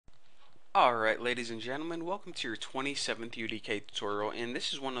Alright, ladies and gentlemen, welcome to your 27th UDK tutorial, and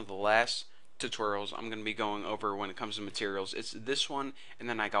this is one of the last tutorials I'm going to be going over when it comes to materials. It's this one, and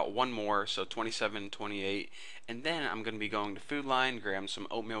then I got one more, so 27, 28, and then I'm going to be going to Food Line, grabbing some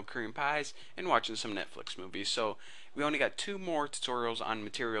oatmeal cream pies, and watching some Netflix movies. So we only got two more tutorials on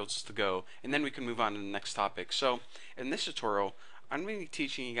materials to go, and then we can move on to the next topic. So in this tutorial, I'm going to be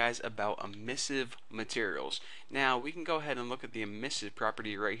teaching you guys about emissive materials. Now, we can go ahead and look at the emissive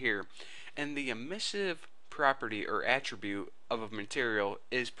property right here. And the emissive property or attribute of a material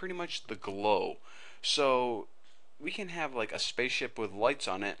is pretty much the glow. So we can have like a spaceship with lights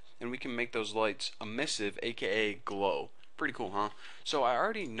on it, and we can make those lights emissive, aka glow. Pretty cool, huh? So I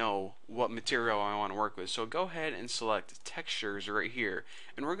already know what material I want to work with. So go ahead and select textures right here,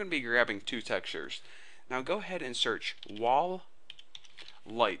 and we're going to be grabbing two textures. Now go ahead and search wall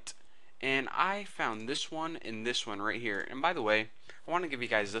light, and I found this one and this one right here. And by the way, I want to give you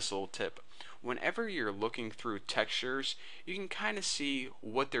guys this little tip. Whenever you're looking through textures, you can kind of see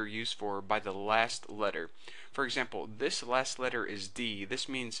what they're used for by the last letter. For example, this last letter is D. This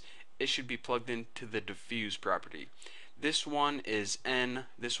means it should be plugged into the diffuse property. This one is N.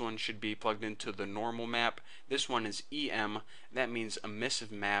 This one should be plugged into the normal map. This one is EM. That means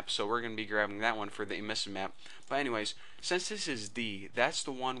emissive map, so we're going to be grabbing that one for the emissive map. But anyways, since this is D, that's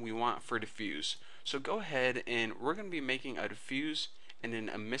the one we want for diffuse. So go ahead, and we're going to be making a diffuse and an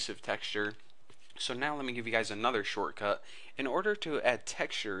emissive texture. So now let me give you guys another shortcut. In order to add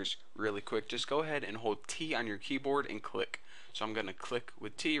textures really quick, just go ahead and hold T on your keyboard and click. So I'm going to click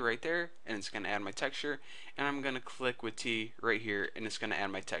with T right there, and it's going to add my texture. And I'm going to click with T right here, and it's going to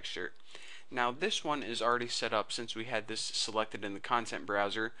add my texture. Now this one is already set up since we had this selected in the content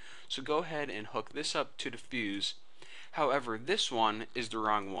browser. So go ahead and hook this up to diffuse. However, this one is the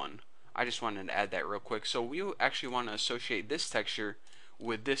wrong one. I just wanted to add that real quick. So we actually want to associate this texture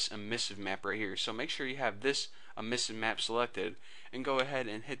with this emissive map right here. So make sure you have this emissive map selected, and go ahead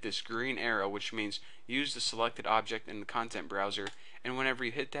and hit this green arrow, which means use the selected object in the content browser, and whenever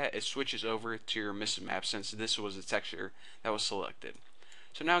you hit that, it switches over to your emissive map since this was the texture that was selected.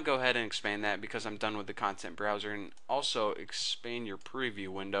 So now go ahead and expand that because I'm done with the content browser, and also expand your preview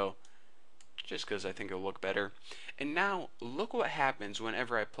window just because I think it'll look better. And now look what happens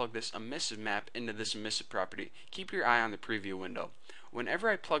whenever I plug this emissive map into this emissive property. Keep your eye on the preview window. Whenever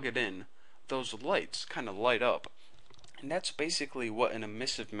I plug it in, those lights kind of light up. And that's basically what an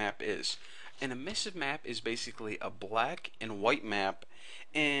emissive map is. An emissive map is basically a black and white map,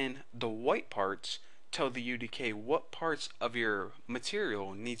 and the white parts tell the UDK what parts of your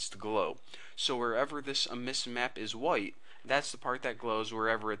material needs to glow. So wherever this emissive map is white, that's the part that glows.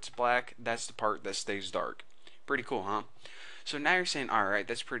 Wherever it's black, that's the part that stays dark. Pretty cool, huh? So now you're saying, alright,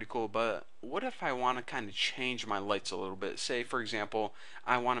 that's pretty cool, but what if I want to kind of change my lights a little bit? Say, for example,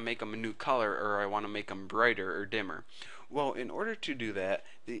 I want to make them a new color, or I want to make them brighter or dimmer. Well, in order to do that,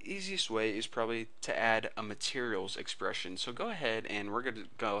 the easiest way is probably to add a materials expression. So go ahead, and we're going to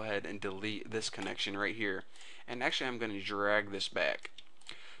go ahead and delete this connection right here. And actually, I'm going to drag this back.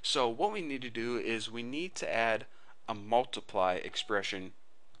 So what we need to do is we need to add a multiply expression.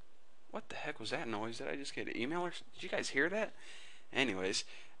 What the heck was that noise? Did I just get an email? Or did you guys hear that? Anyways,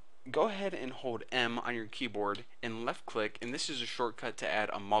 go ahead and hold M on your keyboard and left click, and this is a shortcut to add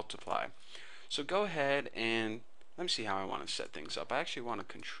a multiply. So go ahead and let me see how I want to set things up. I actually want to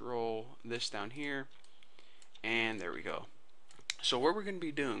control this down here, and there we go. So what we're going to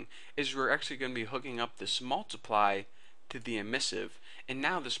be doing is we're actually going to be hooking up this multiply to the emissive, and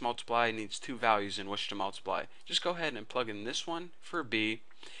now this multiply needs two values in which to multiply. Just go ahead and plug in this one for B,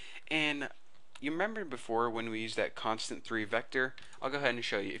 and you remember before when we used that constant 3 vector? I'll go ahead and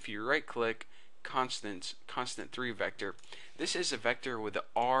show you. If you right click constant 3 vector, this is a vector with the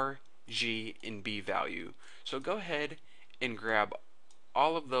R, G, and B value. So go ahead and grab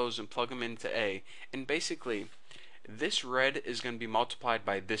all of those and plug them into A, and basically this red is going to be multiplied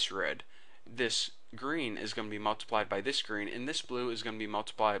by this red. This green is going to be multiplied by this green, and this blue is going to be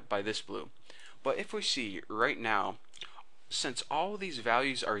multiplied by this blue. But if we see right now, since all of these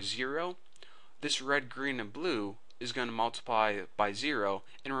values are 0, this red, green, and blue is going to multiply by 0.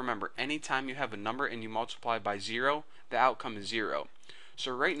 And remember, anytime you have a number and you multiply by 0, the outcome is 0.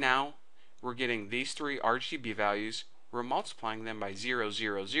 So right now, we're getting these three RGB values, we're multiplying them by 0,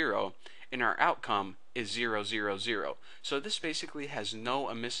 0, 0, and our outcome is 0, 0, 0. So this basically has no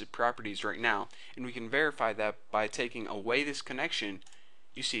emissive properties right now, and we can verify that by taking away this connection.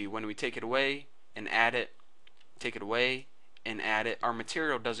 You see, when we take it away and add it, take it away and add it, our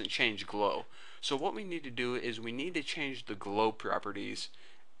material doesn't change glow. So what we need to do is we need to change the glow properties,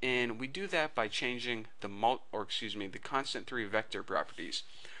 and we do that by changing the constant 3 vector properties.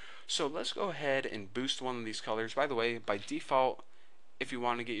 So let's go ahead and boost one of these colors. By the way, by default, if you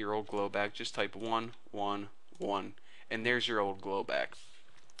want to get your old glow back, just type 1, 1, 1, and there's your old glow back.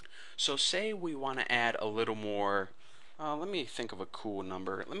 So say we want to add a little more, let me think of a cool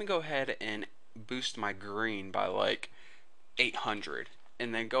number. Let me go ahead and boost my green by like 800,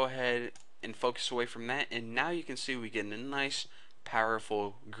 and then go ahead and focus away from that, and now you can see we get a nice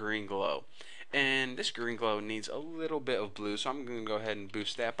powerful green glow. And this green glow needs a little bit of blue, so I'm going to go ahead and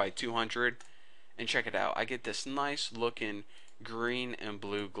boost that by 200, and check it out. I get this nice looking green and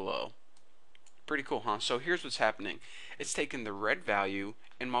blue glow. Pretty cool, huh? So here's what's happening. It's taking the red value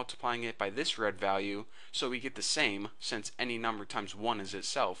and multiplying it by this red value, so we get the same, since any number times 1 is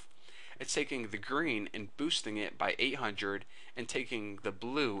itself. It's taking the green and boosting it by 800, and taking the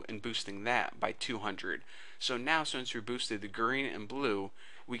blue and boosting that by 200. So now, since we boosted the green and blue,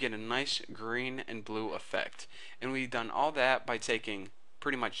 we get a nice green and blue effect. And we've done all that by taking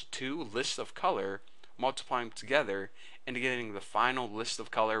pretty much two lists of color, multiplying them together, and getting the final list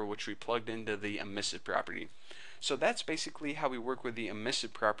of color, which we plugged into the emissive property. So that's basically how we work with the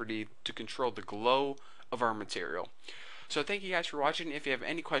emissive property to control the glow of our material. So thank you guys for watching. If you have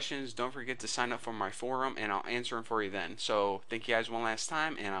any questions, don't forget to sign up for my forum, and I'll answer them for you then. So thank you guys one last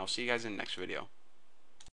time, and I'll see you guys in the next video.